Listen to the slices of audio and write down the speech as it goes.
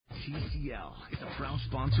TCL is a proud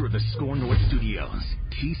sponsor of the Score North Studios.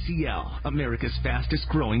 TCL, America's fastest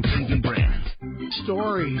growing TV brand.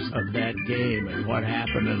 Stories of that game and what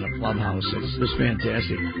happened in the clubhouse is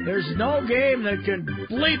fantastic. There's no game that can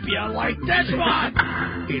bleep you like this one.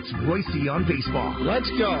 It's Reusse on baseball. Let's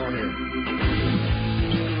go here.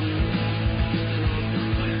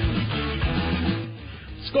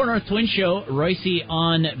 Score North Twin Show, Reusse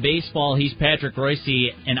on baseball. He's Patrick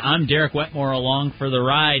Reusse, and I'm Derek Wetmore along for the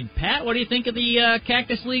ride. Pat, what do you think of the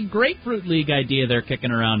Cactus League, Grapefruit League idea they're kicking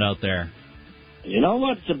around out there? You know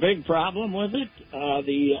what's the big problem with it?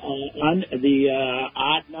 The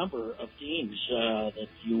odd number of teams that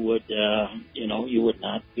you would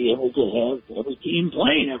not be able to have every team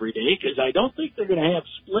playing every day, because I don't think they're going to have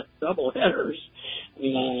split double headers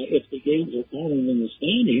if the games are falling in the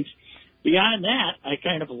standings. Beyond that, I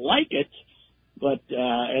kind of like it, but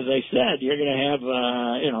as I said, you're going to have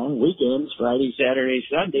weekends, Friday, Saturday,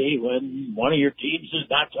 Sunday, when one of your teams is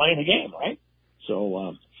not playing a game, right?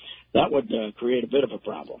 So that would create a bit of a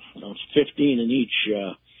problem. It's 15 in each,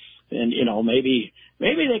 and maybe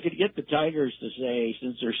they could get the Tigers to say,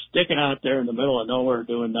 since they're sticking out there in the middle of nowhere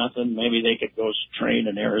doing nothing, maybe they could go train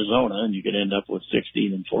in Arizona, and you could end up with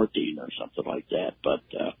 16 and 14 or something like that. But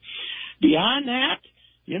beyond that,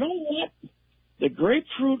 you know what? The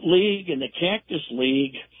Grapefruit League and the Cactus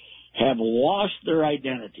League have lost their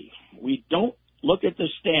identity. We don't look at the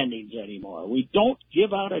standings anymore. We don't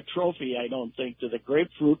give out a trophy, I don't think, to the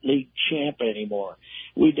Grapefruit League champ anymore.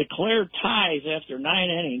 We declare ties after 9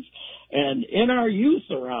 innings, and in our youth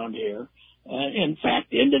around here, in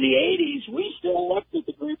fact, into the 80s, we still looked at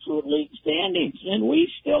the Grapefruit League standings, and we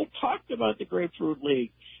still talked about the Grapefruit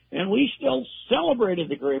League. And we still celebrated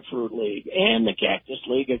the Grapefruit League and the Cactus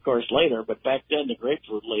League, of course, later. But back then, the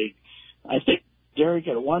Grapefruit League, I think, Derek,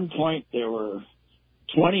 at one point there were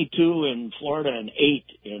 22 in Florida and 8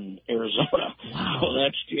 in Arizona. Wow. So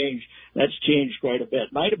that's changed. That's changed quite a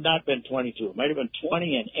bit. Might have not been 22. It might have been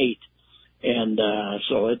 20 and 8. And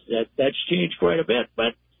so that's changed quite a bit.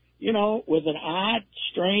 But, with an odd,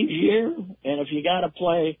 strange year, and if you got to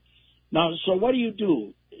play. Now, so what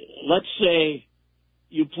do? Let's say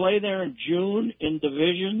you play there in June in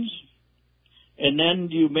divisions, and then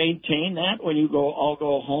do you maintain that when you all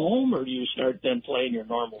go home, or do you start then playing your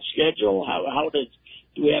normal schedule?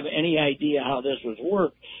 Do we have any idea how this would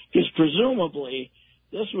work? Because presumably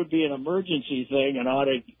this would be an emergency thing in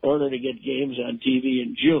order to get games on TV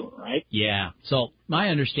in June, right? Yeah. So my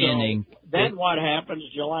understanding. So then what happens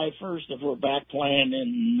July 1st if we're back playing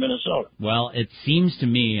in Minnesota? Well, it seems to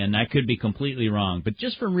me, and I could be completely wrong, but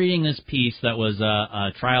just from reading this piece that was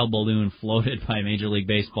a trial balloon floated by Major League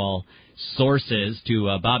Baseball sources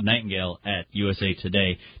to Bob Nightingale at USA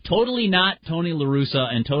Today, totally not Tony La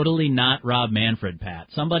Russa and totally not Rob Manfred, Pat.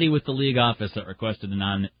 Somebody with the league office that requested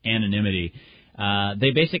anonymity.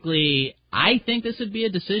 They basically, I think this would be a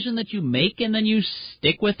decision that you make and then you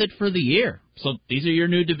stick with it for the year. So these are your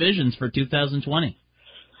new divisions for 2020.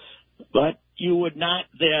 But you would not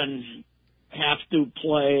then have to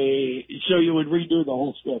play, so you would redo the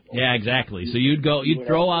whole schedule. Yeah, exactly. So you'd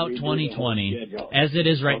throw out 2020 as it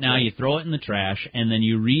is right now. You throw it in the trash, and then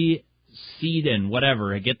you reseed and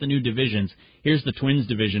whatever, get the new divisions. Here's the Twins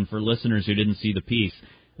division for listeners who didn't see the piece.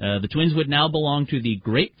 The Twins would now belong to the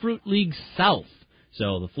Grapefruit League South.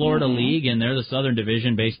 So the Florida League, and they're the Southern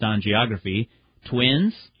Division based on geography.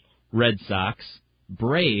 Twins, Red Sox,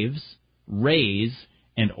 Braves, Rays,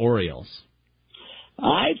 and Orioles.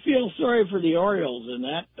 I feel sorry for the Orioles in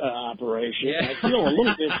that operation. Yeah. I feel a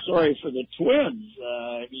little bit sorry for the Twins.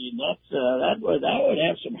 That would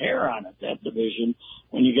have some hair on it, that division.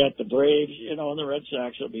 When you got the Braves, and the Red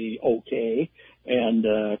Sox will be okay. And,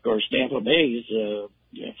 of course, Tampa Bay's,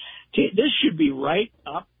 this should be right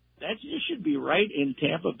up. This should be right in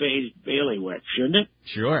Tampa Bay's bailiwick, shouldn't it?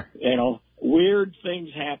 Sure. Weird things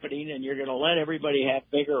happening, and you're going to let everybody have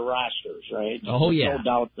bigger rosters, right? Oh, yeah. No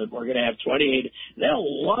doubt that we're going to have 28.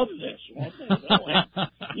 They'll love this, won't they?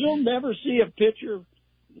 You'll never see a pitcher.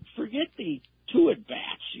 Forget the 2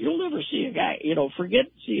 at-bats. You'll never see a guy, forget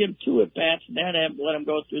seeing 2 at-bats and then let him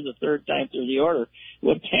go through the third time through the order.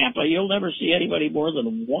 With Tampa, you'll never see anybody more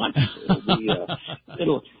than once. Now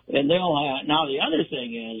the other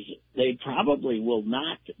thing is they probably will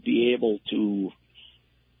not be able to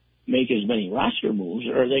make as many roster moves,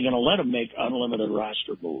 or are they going to let them make unlimited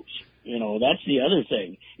roster moves? That's the other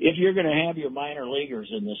thing. If you're going to have your minor leaguers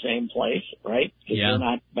in the same place, right? Because they're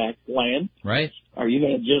not back playing. Right. Are you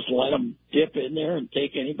going to just let them dip in there and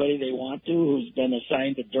take anybody they want to who's been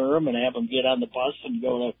assigned to Durham and have them get on the bus and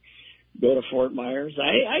go to Fort Myers?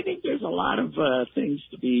 I think there's a lot of things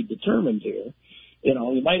to be determined here.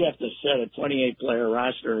 You might have to set a 28-player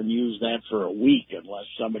roster and use that for a week unless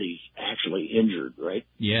somebody's actually injured, right?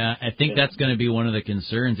 Yeah, I think that's going to be one of the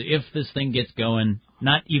concerns. If this thing gets going,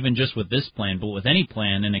 not even just with this plan, but with any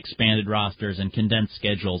plan and expanded rosters and condensed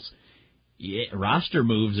schedules, roster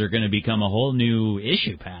moves are going to become a whole new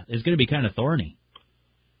issue, Pat. It's going to be kind of thorny.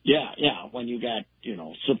 Yeah, when you got,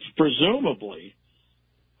 so presumably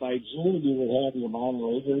by June you would have the amount of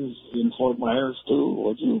Raiders in Fort Myers too,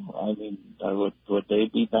 would you? I mean, would they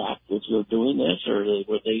be back if you're doing this, or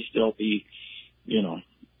would they still be,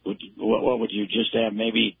 what would you just have,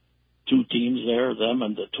 maybe 2 teams there, them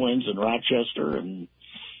and the Twins in Rochester, and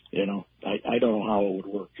I don't know how it would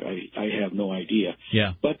work. I have no idea.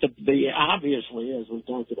 Yeah. But the obviously, as we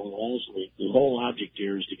talked about last week, the whole object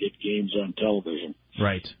here is to get games on television.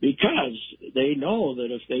 Right. Because they know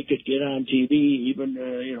that if they could get on TV, even,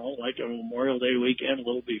 like a Memorial Day weekend, a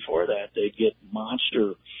little before that, they'd get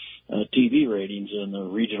monster TV ratings in the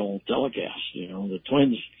regional telecast. The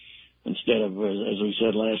Twins, instead of, as we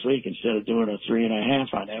said last week, instead of doing a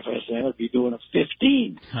 3.5 on FSN, would be doing a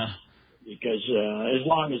 15. Huh. Because as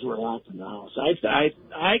long as we're locked in the house,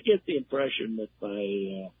 I get the impression that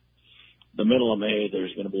by the middle of May,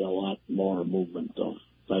 there's going to be a lot more movement, though.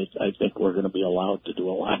 I think we're going to be allowed to do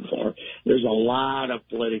a lot more. There's a lot of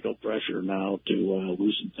political pressure now to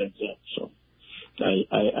loosen things up. So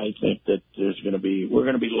I think that we're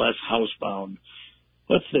going to be less housebound.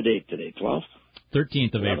 What's the date today? 12th?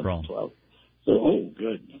 13th of April. 12th. So,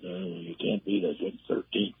 good. You can't beat us at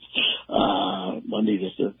 13th. Monday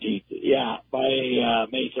the 13th. Yeah, by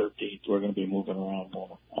May 13th, we're going to be moving around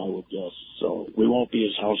more, I would guess. So we won't be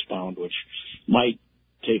as housebound, which might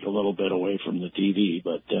take a little bit away from the TV.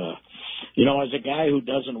 But, as a guy who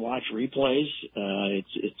doesn't watch replays,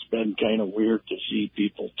 it's been kind of weird to see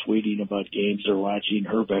people tweeting about games they're watching.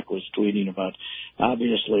 Herbeck was tweeting about,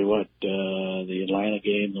 obviously, what the Atlanta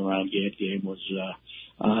game, the Ron Gant game was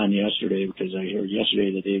on yesterday, because I heard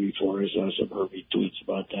yesterday, the day before, I saw some Herbie tweets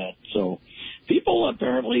about that. So people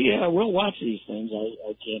apparently will watch these things.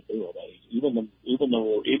 I can't do it.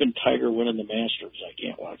 Even Tiger winning the Masters, I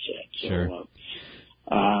can't watch that. So, sure.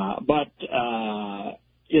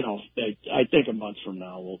 I think a month from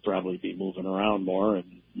now we'll probably be moving around more,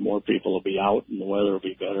 and more people will be out, and the weather will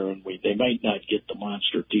be better, and they might not get the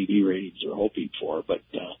monster TV ratings they're hoping for, but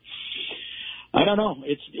I don't know.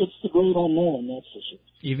 It's the great unknown, that's for sure.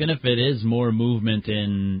 Even if it is more movement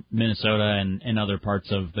in Minnesota and other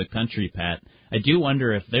parts of the country, Pat, I do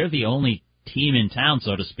wonder if they're the only team in town,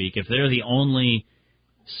 so to speak, if they're the only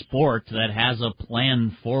sport that has a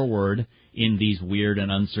plan forward in these weird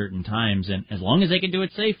and uncertain times. And as long as they can do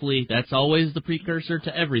it safely, that's always the precursor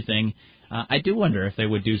to everything. I do wonder if they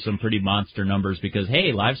would do some pretty monster numbers because,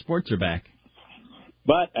 hey, live sports are back.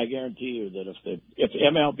 But I guarantee you that if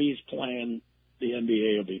MLB's playing, the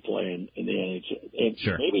NBA will be playing in the NHL.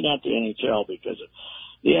 Sure. Maybe not the NHL because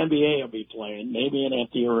the NBA will be playing. Maybe in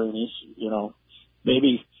empty arenas,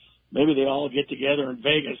 maybe they all get together in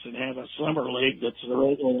Vegas and have a summer league that's the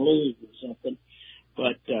regular league or something.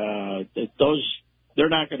 But they're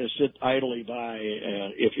not going to sit idly by.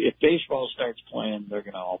 If baseball starts playing, they're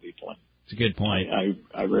going to all be playing. It's a good point.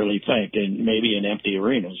 I really think, and maybe in empty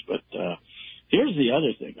arenas. But here's the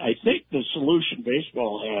other thing. I think the solution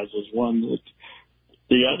baseball has is one that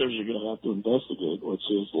the others are going to have to investigate, which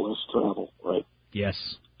is less travel, right? Yes.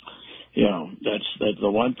 That's the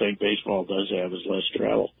one thing baseball does have is less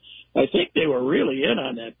travel. I think they were really in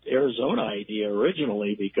on that Arizona idea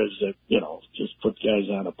originally because, just put guys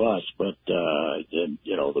on a bus. But,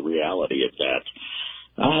 the reality of that.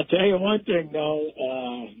 I'll tell you one thing, though.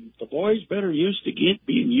 The boys better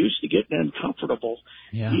being used to getting uncomfortable,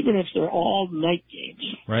 even if they're all night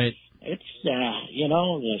games. Right. It's,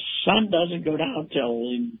 the sun doesn't go down till,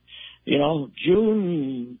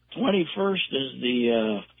 June 21st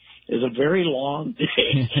is a very long day.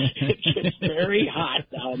 It gets very hot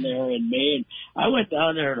down there in Maine. I went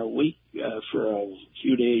down there in a week for a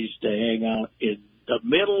few days to hang out in the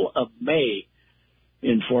middle of May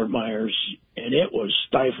in Fort Myers, and it was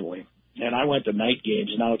stifling. And I went to night games.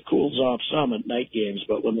 Now it cools off some at night games,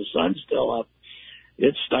 but when the sun's still up,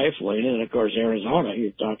 it's stifling. And of course, Arizona,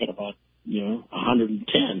 you're talking about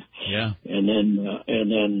 110. Yeah. And then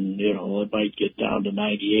it might get down to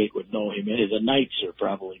 98 with no humidity. The nights are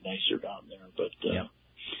probably nicer down there, but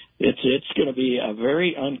it's going to be a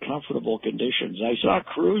very uncomfortable conditions. I saw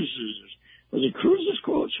Cruz's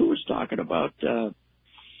quotes who was talking about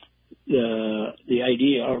the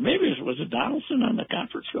idea, or maybe was it Donaldson on the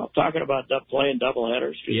conference call talking about playing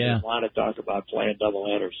doubleheaders? Yeah. There's a lot of talk about playing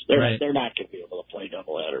doubleheaders. They're not going to be able to play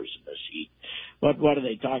doubleheaders in this heat. What are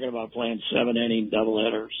they talking about, playing 7-inning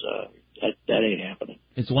doubleheaders? That ain't happening.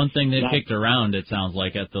 It's one thing they've kicked around, it sounds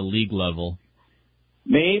like, at the league level.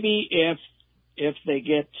 Maybe if they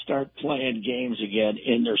start playing games again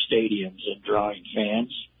in their stadiums and drawing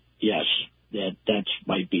fans, yes, that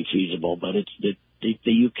might be feasible. But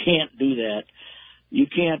you can't do that. You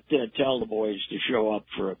can't tell the boys to show up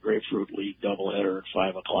for a Grapefruit League doubleheader at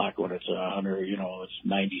 5:00 when it's 100, it's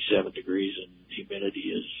 97 degrees and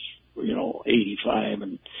humidity is, 85,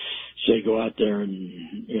 and say go out there and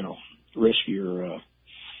risk your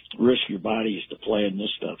bodies to play in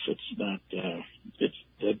this stuff. It's not.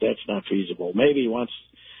 That's not feasible. Maybe once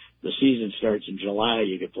the season starts in July,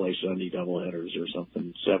 you could play Sunday doubleheaders or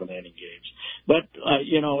something, 7-inning games. But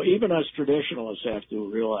even us traditionalists have to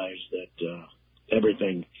realize that.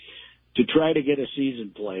 Everything to try to get a season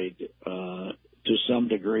played to some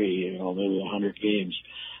degree, maybe 100 games.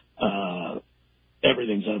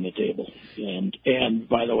 Everything's on the table. And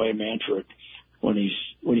by the way, Manfred, when he's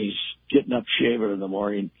getting up shaving in the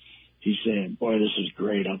morning, he's saying, "Boy, this is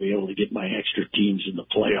great. I'll be able to get my extra teams in the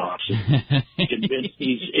playoffs and convince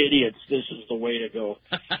these idiots this is the way to go."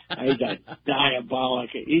 He's a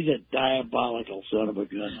diabolical son of a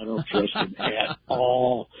gun. I don't trust him at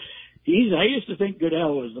all. I used to think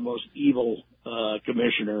Goodell was the most evil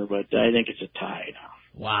commissioner, but I think it's a tie now.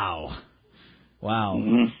 Wow.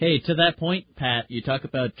 Mm-hmm. Hey, to that point, Pat, you talk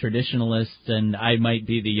about traditionalists, and I might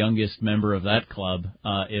be the youngest member of that club,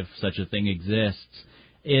 if such a thing exists.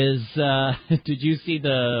 Did you see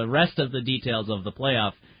the rest of the details of the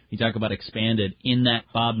playoff? You talk about expanded in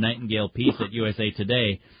that Bob Nightingale piece at USA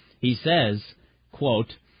Today. He says,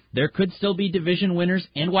 quote, "There could still be division winners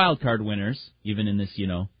and wild card winners, even in this,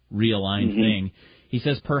 realigned thing." He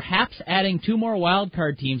says perhaps adding 2 more wild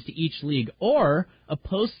card teams to each league or a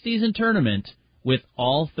postseason tournament with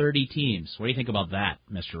all 30 teams. What do you think about that,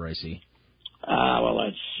 Mr. Reusse? Well,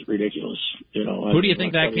 that's ridiculous. Who do you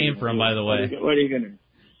think that came from, by the way? What are you going to?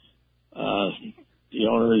 The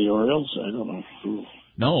owner of the Orioles? I don't know who.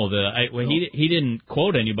 No, he didn't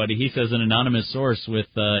quote anybody. He says an anonymous source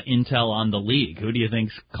with intel on the league. Who do you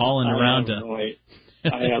think's calling around to?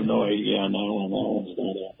 I have no idea. No, one's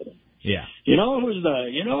not happening. Yeah. You know who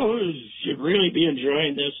should really be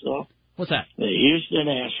enjoying this though? What's that? The Houston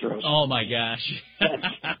Astros. Oh my gosh.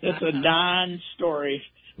 It's a non-story.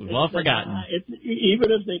 Well forgotten. Even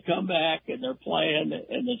if they come back and they're playing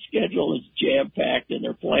and the schedule is jam-packed and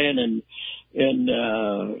they're playing and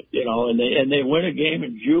they win a game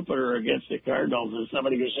in Jupiter against the Cardinals, and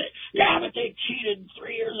somebody will say, "Yeah, but they cheated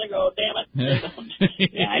 3 years ago, damn it."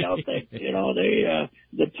 Yeah, I don't think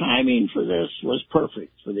the timing for this was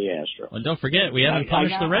perfect for the Astros. Well, don't forget, we haven't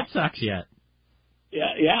punished the Red Sox yet.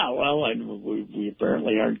 Yeah. Well, and we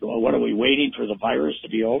apparently aren't going. What are we waiting for the virus to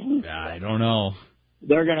be over? I don't know.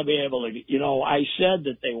 They're going to be able to. I said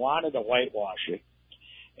that they wanted to whitewash it,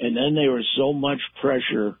 and then there was so much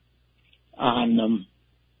pressure on them,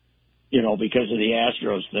 because of the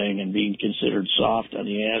Astros thing and being considered soft on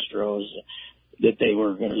the Astros, that they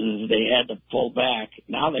had to pull back.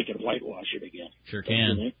 Now they can whitewash it again. Sure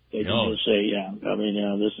can. They can just say,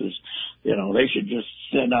 this is, they should just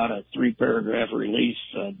send out a 3-paragraph release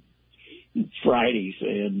on Friday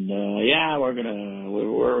saying,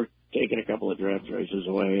 we're taking a couple of draft choices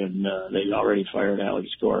away, and they already fired Alex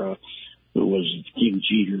Cora, who was King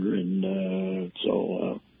Cheater, and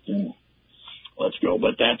let's go.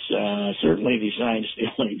 But that's certainly the sign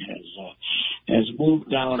stealing has moved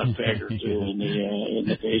down a peg or two in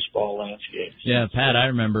the baseball landscape. Yeah, Pat, I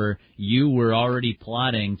remember you were already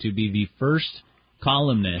plotting to be the first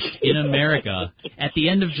columnist in America at the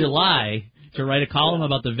end of July to write a column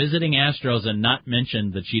about the visiting Astros and not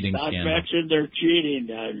mention the cheating scandal. Not mention their cheating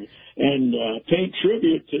and pay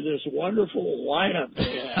tribute to this wonderful lineup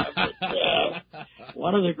they have.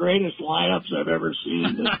 One of the greatest lineups I've ever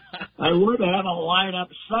seen. I would have a lineup.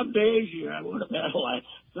 Some days I would have had a lineup.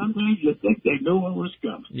 Some days you think they knew what was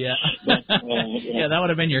coming. Yeah. But, yeah, that would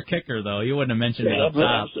have been your kicker, though. You wouldn't have mentioned it up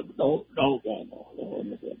top. No.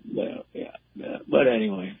 But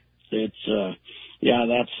anyway, it's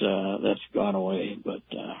that's gone away. But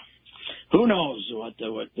who knows what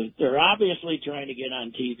they're obviously trying to get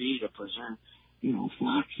on TV to present.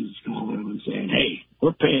 Fox is calling them and saying, "Hey,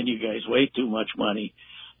 we're paying you guys way too much money.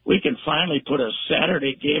 We can finally put a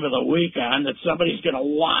Saturday game of the week on that somebody's going to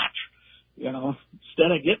watch.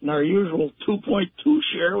 Instead of getting our usual 2.2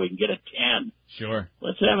 share, we can get a 10. Sure.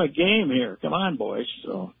 Let's have a game here. Come on, boys."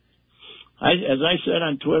 So, as I said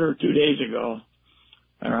on Twitter 2 days ago,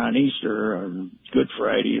 or on Easter or Good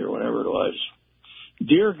Friday or whatever it was,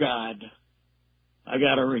 dear God, I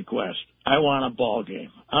got a request. I want a ball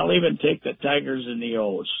game. I'll even take the Tigers and the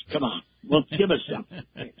O's. Come on. Well, give us something.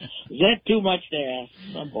 Is that too much to ask?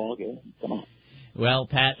 Some ball game. Come on. Well,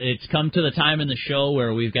 Pat, it's come to the time in the show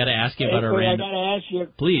where we've got to ask you about a random... I got to ask you.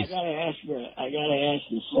 Please. I got to ask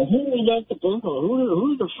you. So who was at the Bungle?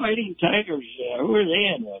 Who are the Fighting Tigers? Who are they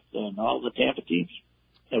in with? And all the Tampa teams?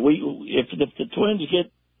 And if the Twins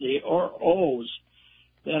get the O's,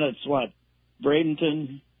 then it's what?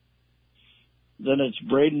 Bradenton. Then it's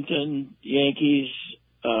Bradenton, Yankees,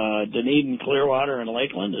 Dunedin, Clearwater, and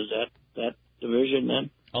Lakeland. Is that division then?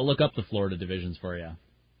 I'll look up the Florida divisions for you.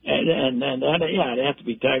 And then it'd have to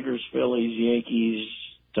be Tigers, Phillies, Yankees,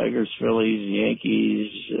 Tigers, Phillies,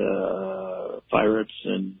 Yankees, Pirates,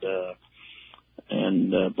 and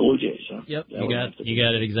Blue Jays. Huh? Yep, you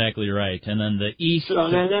got it exactly right. And then the East. So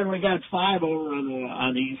then we got 5 over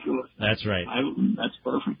on the East Coast. That's right. That's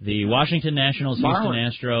perfect. The Washington Nationals, Houston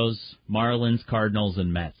Astros, Marlins, Cardinals,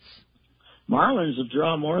 and Mets. Marlins will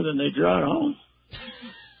draw more than they draw at home.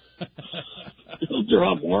 They'll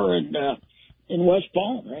draw more in West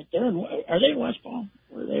Palm, right? Are they in West Palm?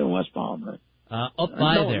 Or are they in West Palm, right? Up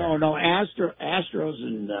by there. No. Astros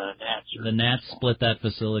and Nats. The Nats split that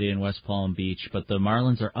facility in West Palm Beach, but the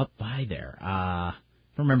Marlins are up by there. I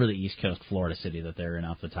don't remember the East Coast Florida city that they're in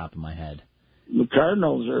off the top of my head. The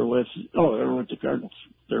Cardinals are they're with the Cardinals.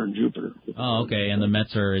 They're in Jupiter. Oh, okay. And the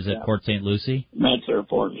Mets is it Port St. Lucie? Mets are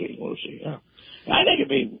Port St. Lucie, yeah. I think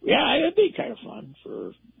it'd be kind of fun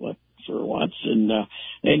for once.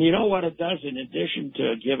 And you know what it does, in addition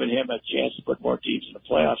to giving him a chance to put more teams in the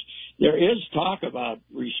playoffs, there is talk about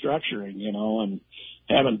restructuring, and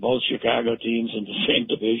having both Chicago teams in the same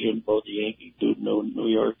division, both the Yankee, New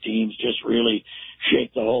York teams, just really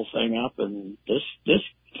shake the whole thing up. And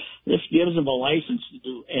this gives them a license to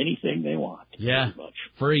do anything they want. Yeah,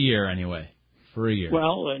 for a year anyway. For a year.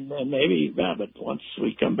 Well, and maybe, but once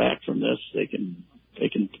we come back from this, they can.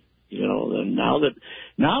 And now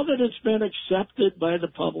that it's been accepted by the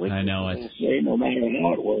public, I know it. Say no matter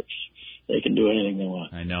how it works, they can do anything they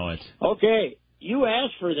want. I know it. Okay, you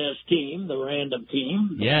asked for this team, the random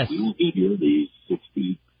team. Yes. We will give you the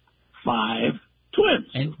 65 Twins.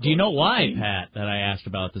 And do you know why, Pat, that I asked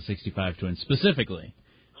about the 65 Twins specifically?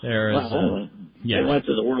 There is. They went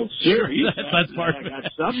to the World Series. That's part of it.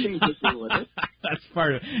 Got something to do with it. That's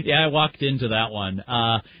part of it. Yeah, I walked into that one.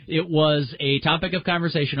 It was a topic of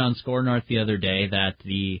conversation on Score North the other day that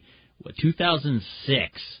the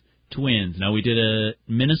 2006 Twins. Now, we did a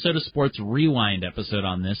Minnesota Sports Rewind episode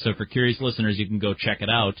on this, so for curious listeners, you can go check it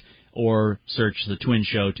out or search the Twin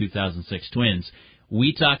Show 2006 Twins.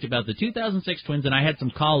 We talked about the 2006 Twins, and I had some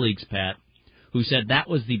colleagues, Pat, who said that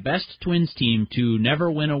was the best Twins team to never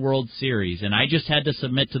win a World Series, and I just had to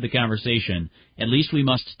submit to the conversation. At least we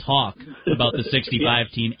must talk about the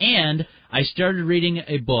 65 team, and I started reading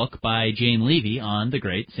a book by Jane Levy on the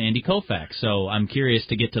great Sandy Koufax, so I'm curious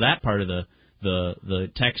to get to that part of the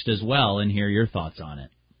text as well and hear your thoughts on it.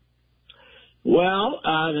 Well,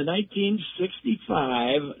 the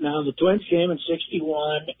 1965, now the Twins came in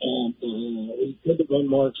 61, and we could have been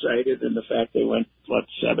more excited than the fact they went,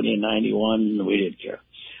 70 and 91, we didn't care.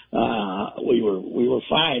 We were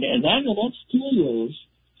fine. And then the next 2 years,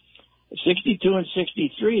 62 and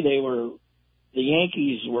 63, the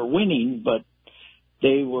Yankees were winning, but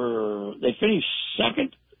they finished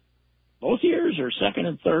second both years, or second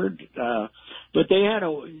and third, but they had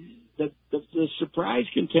the surprise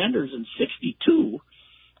contenders in 62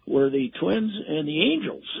 were the Twins and the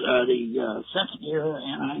Angels, the second year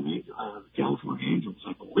Anaheim California Angels,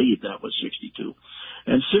 I believe that was 62.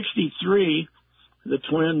 And 63, the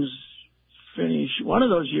Twins finished, one of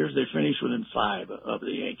those years they finished within 5 of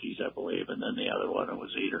the Yankees, I believe, and then the other one it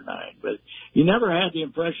was 8 or 9. But you never had the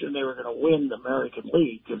impression they were going to win the American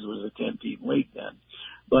League because it was a 10-team league then.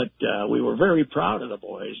 But we were very proud of the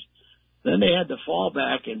boys. Then they had to fall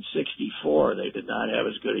back in 64. They did not have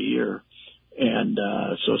as good a year. And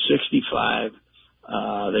so 65,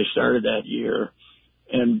 they started that year.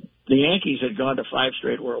 And the Yankees had gone to 5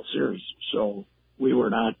 straight World Series. So we were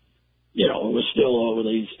not, it was still,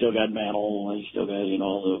 they still got Mantle. They still got,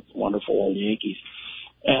 the wonderful old Yankees.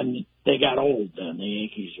 And they got old then. The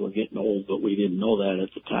Yankees were getting old, but we didn't know that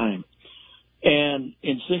at the time. And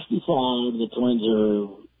in 65, the Twins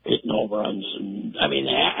are hitting home runs. And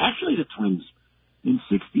actually the Twins in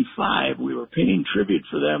 65, we were paying tribute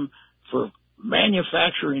for them for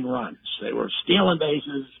manufacturing runs. They were stealing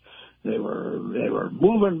bases. They were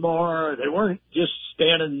moving more. They weren't just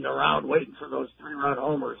standing around waiting for those 3-run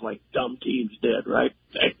homers like dumb teams did, right,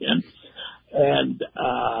 back then. And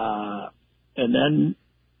then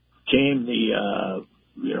came the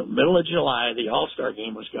middle of July. The All-Star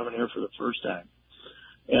game was coming here for the first time.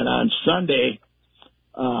 And on Sunday,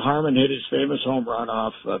 Harmon hit his famous home run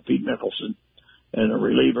off Pete Mickelson, and a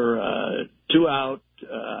reliever, 2 out,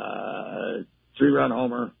 3-run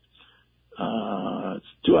homer. It's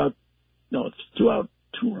 2 out,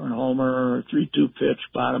 2-run homer, 3-2 pitch,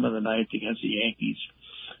 bottom of the ninth against the Yankees.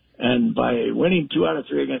 And by winning 2 out of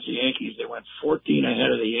 3 against the Yankees, they went 14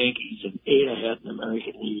 ahead of the Yankees and 8 ahead in the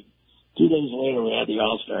American League. 2 days later, we had the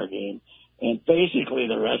All-Star game, and basically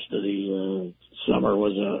the rest of the summer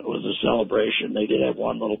was a celebration. They did have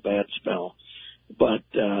one little bad spell, but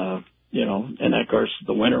and of course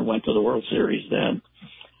the winner went to the World Series then,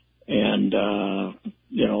 and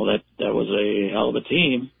that was a hell of a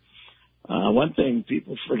team. One thing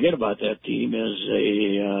people forget about that team is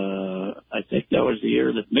I think that was the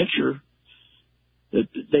year that Mitchell, that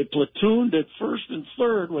they platooned at first and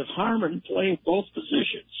third with Harmon playing both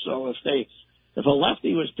positions. So if a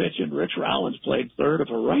lefty was pitching, Rich Rollins played third. If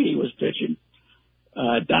a righty was pitching,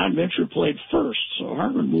 Don Mitchell played first. So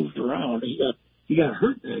Harmon moved around. He got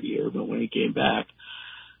hurt that year, but when he came back,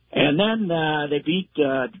 and then they beat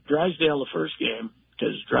Drysdale the first game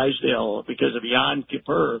because of Jan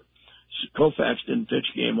Kippur. Koufax didn't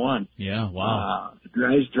pitch game 1. Yeah, wow.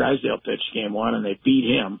 Drysdale pitched game 1, and they beat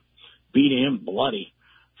him bloody.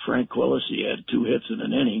 Frank Quillisi had 2 hits in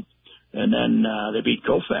an inning, and then they beat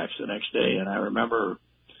Koufax the next day. And I remember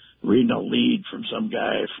reading a lead from some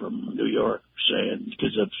guy from New York saying,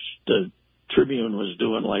 because the Tribune was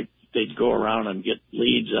doing like they'd go around and get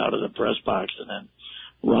leads out of the press box and then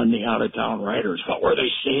run the out-of-town writers. What were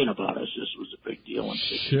they saying about us? This was a big deal.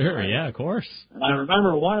 Sure, yeah, of course. And I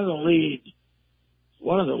remember one of the leads,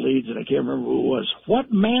 and I can't remember who it was.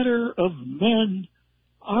 What manner of men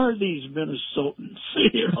are these Minnesotans?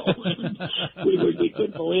 We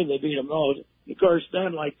couldn't believe they beat them those. Of course,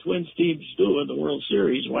 then, like Twins teams do in the World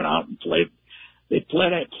Series, went out and played. They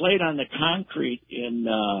played on the concrete in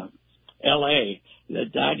L.A. The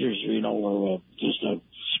Dodgers, were just a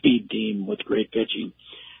speed team with great pitching.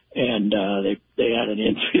 And they had an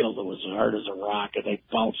infield that was hard as a rock, and they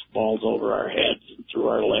bounced balls over our heads and through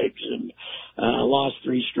our legs, and lost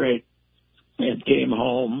 3 straight and came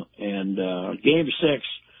home. And game 6,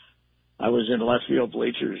 I was in left field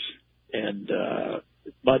bleachers, and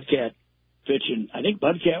Budcat pitching. I think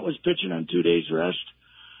Budcat was pitching on 2 days rest,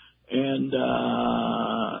 and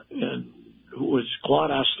who was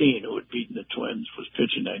Claude Osteen, who had beaten the Twins, was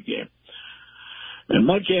pitching that game. And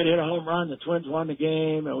Mudcat hit a home run. The Twins won the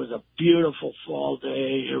game. It was a beautiful fall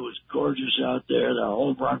day. It was gorgeous out there. The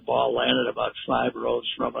home run ball landed about 5 rows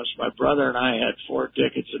from us. My brother and I had 4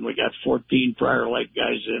 tickets, and we got 14 prior leg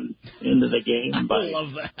guys into the game by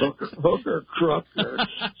hook or crook or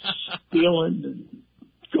stealing and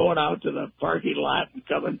going out to the parking lot and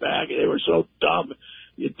coming back. They were so dumb.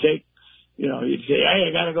 You'd say, hey,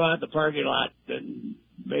 I got to go out the parking lot and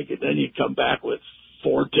make it. Then you'd come back with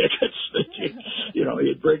 4 tickets.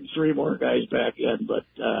 You'd bring 3 more guys back in. But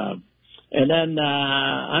and then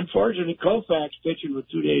unfortunately, Koufax pitching with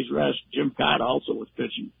 2 days rest. Jim Cott also was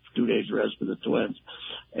pitching 2 days rest for the Twins,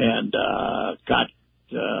 and Cott.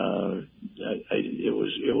 It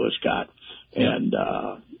was Cott, and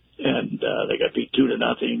they got beat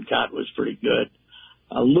 2-0. Cott was pretty good.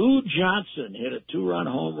 Lou Johnson hit a 2-run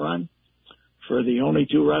home run for the only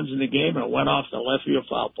 2 runs in the game, and it went off the left field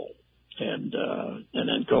foul pole. And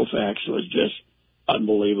then Koufax was just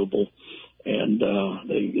unbelievable, and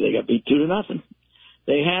they got beat 2-0.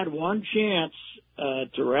 They had one chance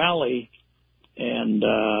to rally, and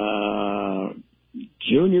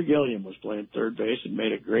Junior Gilliam was playing third base and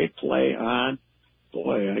made a great play on.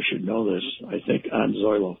 Boy, I should know this. I think on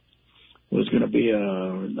Zoilo. It was going to be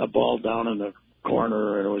a ball down in the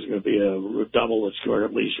corner, and it was going to be a double that scored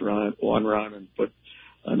at least 1 run and put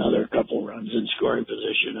another couple runs in scoring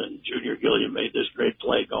position. And Junior Gilliam made this great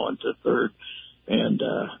play going to third and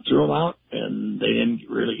threw him out, and they didn't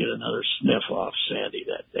really get another sniff off Sandy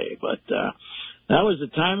that day. But that was the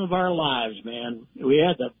time of our lives, man. We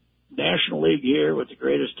had the National League here with the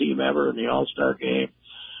greatest team ever in the All-Star game.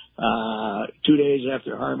 2 days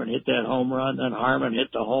after Harmon hit that home run, then Harmon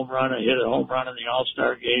hit the home run and hit a home run in the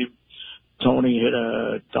All-Star game. Tony hit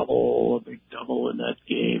a big double in that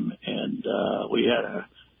game, and we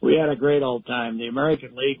had a great old time. The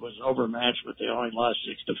American League was overmatched, but they only lost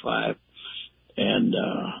 6-5, and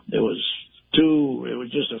it was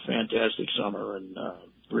just a fantastic summer, and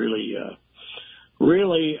really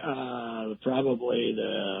probably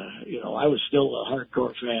I was still a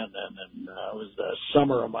hardcore fan then, and it was the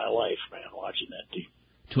summer of my life, man, watching that team.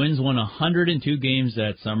 Twins won 102 games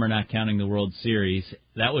that summer, not counting the World Series.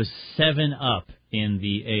 That was 7 up in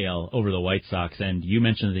the AL over the White Sox. And you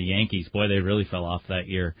mentioned the Yankees. Boy, they really fell off that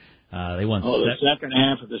year. They won. The second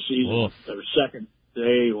half of the season. Oof. Their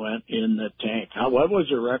They went in the tank. What was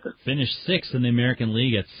their record? Finished 6th in the American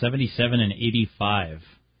League at 77-85.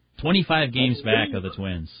 25 games back of the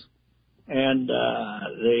Twins. And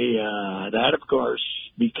that, of course,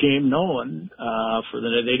 became known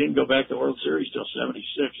they didn't go back to the World Series till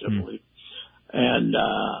 76, I believe. And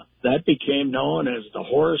that became known as the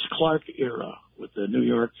Horace Clarke era with the New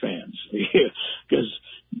York fans. Because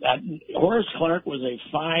Horace Clarke was a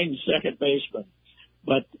fine second baseman.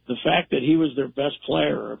 But the fact that he was their best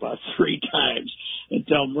player about 3 times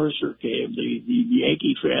until Mercer came, the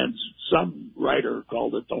Yankee fans, some writer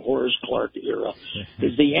called it the Horace Clarke era.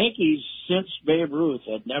 Because the Yankees, since Babe Ruth,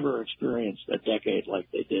 had never experienced a decade like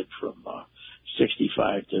they did from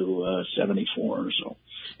 65 to 74 or so.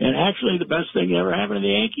 And actually, the best thing that ever happened to the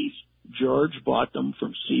Yankees, George bought them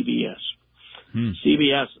from CBS.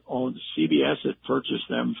 CBS had purchased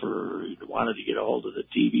them wanted to get a hold of the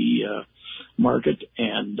TV market,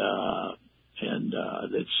 and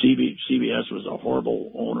that CBS was a horrible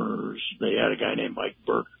owner. They had a guy named Mike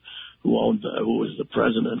Burke who was the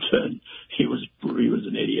president, and he was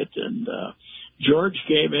an idiot. And George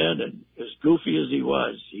came in, and as goofy as he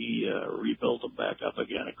was, he rebuilt them back up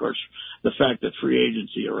again. Of course, the fact that free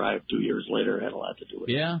agency arrived 2 years later had a lot to do with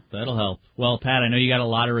it. Yeah, that'll help. Well, Pat, I know you got a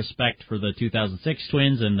lot of respect for the 2006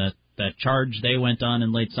 Twins and that charge they went on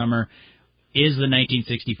in late summer. Is the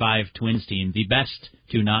 1965 Twins team the best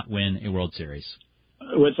to not win a World Series?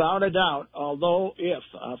 Without a doubt, although if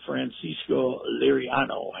Francisco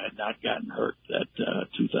Liriano had not gotten hurt, that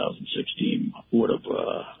 2006 team would have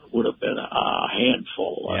been a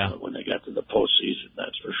handful when they got to the postseason,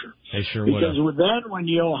 that's for sure. They sure would. Because then when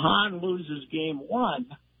Johan loses Game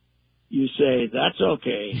 1, you say, that's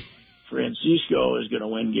okay. Francisco is going to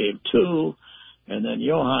win Game 2, and then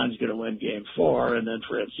Johan's going to win Game 4, and then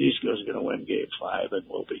Francisco's going to win Game 5, and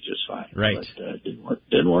we'll be just fine. Right. But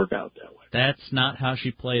didn't work out that way. That's not how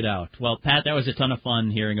she played out. Well, Pat, that was a ton of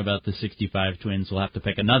fun hearing about the 65 Twins. We'll have to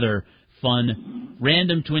pick another fun,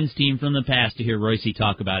 random Twins team from the past to hear Reusse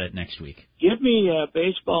talk about it next week. Give me a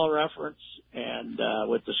baseball reference and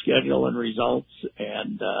with the schedule and results,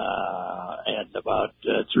 and about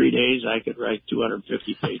 3 days I could write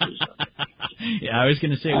 250 pages on it. Yeah, I was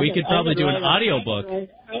going to say, we could probably do an audiobook. I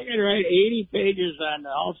could write 80 pages on the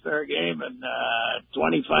All-Star game and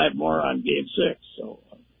 25 more on Game 6, so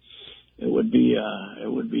it would be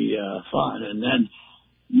fun. And then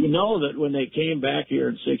you know that when they came back here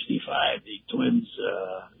in 65, the Twins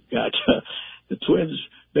the Twins,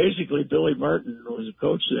 basically Billy Martin, who was a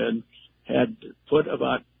coach then, had put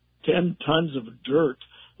about 10 tons of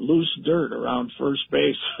loose dirt around first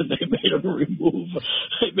base, and they made him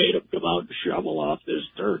come out and shovel off this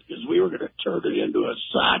dirt because we were going to turn it into a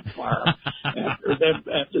sod farm after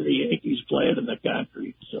the Yankees playing in the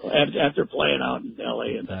concrete. So after playing out in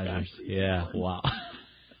L.A. in the concrete. Yeah, wow.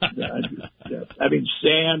 I mean,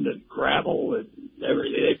 sand and gravel and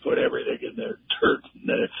everything. They put everything in there, dirt. And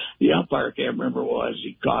the umpire, can't remember what it was,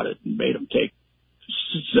 he caught it and made him take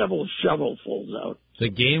several shovelfuls out. The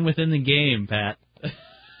game within the game, Pat.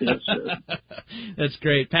 Yes, sir. That's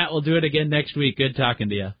great. Pat, we'll do it again next week. Good talking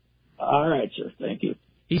to you. All right, sir. Thank you.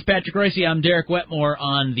 He's Patrick Reusse. I'm Derek Wetmore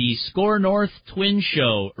on the Score North Twin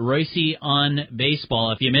Show, Reusse on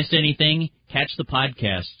Baseball. If you missed anything, catch the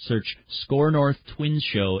podcast. Search Score North Twins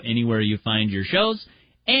Show anywhere you find your shows.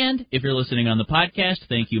 And if you're listening on the podcast,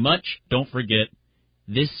 thank you much. Don't forget,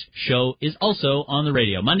 this show is also on the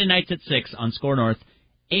radio, Monday nights at 6 on Score North,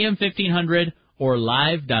 AM 1500 or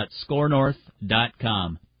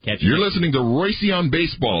live.scorenorth.com. You're listening to Reusse on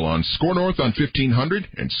Baseball on Score North on 1500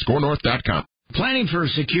 and scorenorth.com. Planning for a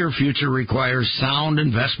secure future requires sound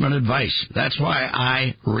investment advice. That's why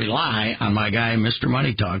I rely on my guy, Mr.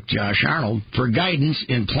 Money Talk, Josh Arnold, for guidance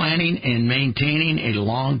in planning and maintaining a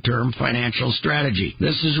long-term financial strategy.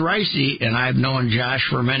 This is Reusse, and I've known Josh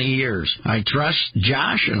for many years. I trust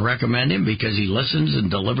Josh and recommend him because he listens and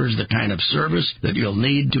delivers the kind of service that you'll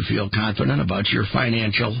need to feel confident about your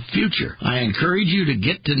financial future. I encourage you to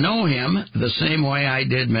get to know him the same way I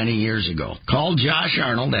did many years ago. Call Josh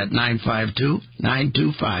Arnold at 952-925-5608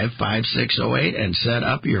 and set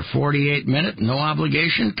up your 48-minute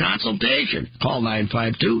no-obligation consultation. Call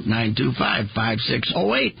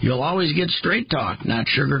 952-925-5608. You'll always get straight talk, not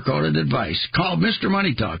sugar-coated advice. Call Mr.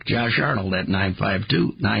 Money Talk, Josh Arnold, at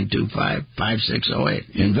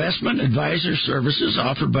 952-925-5608. Investment advisor services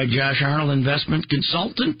offered by Josh Arnold Investment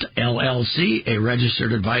Consultant, LLC, a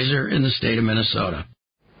registered advisor in the state of Minnesota.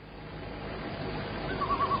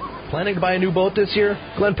 Planning to buy a new boat this year?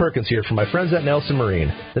 Glenn Perkins here from my friends at Nelson Marine.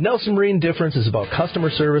 The Nelson Marine difference is about customer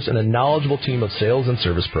service and a knowledgeable team of sales and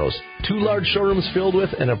service pros. 2 large showrooms filled with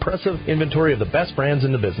an impressive inventory of the best brands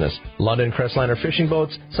in the business. London Crestliner fishing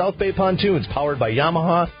boats, South Bay pontoons powered by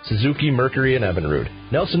Yamaha, Suzuki, Mercury, and Evinrude.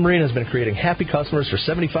 Nelson Marine has been creating happy customers for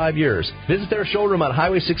 75 years. Visit their showroom on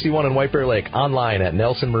Highway 61 in White Bear Lake, online at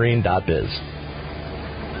nelsonmarine.biz.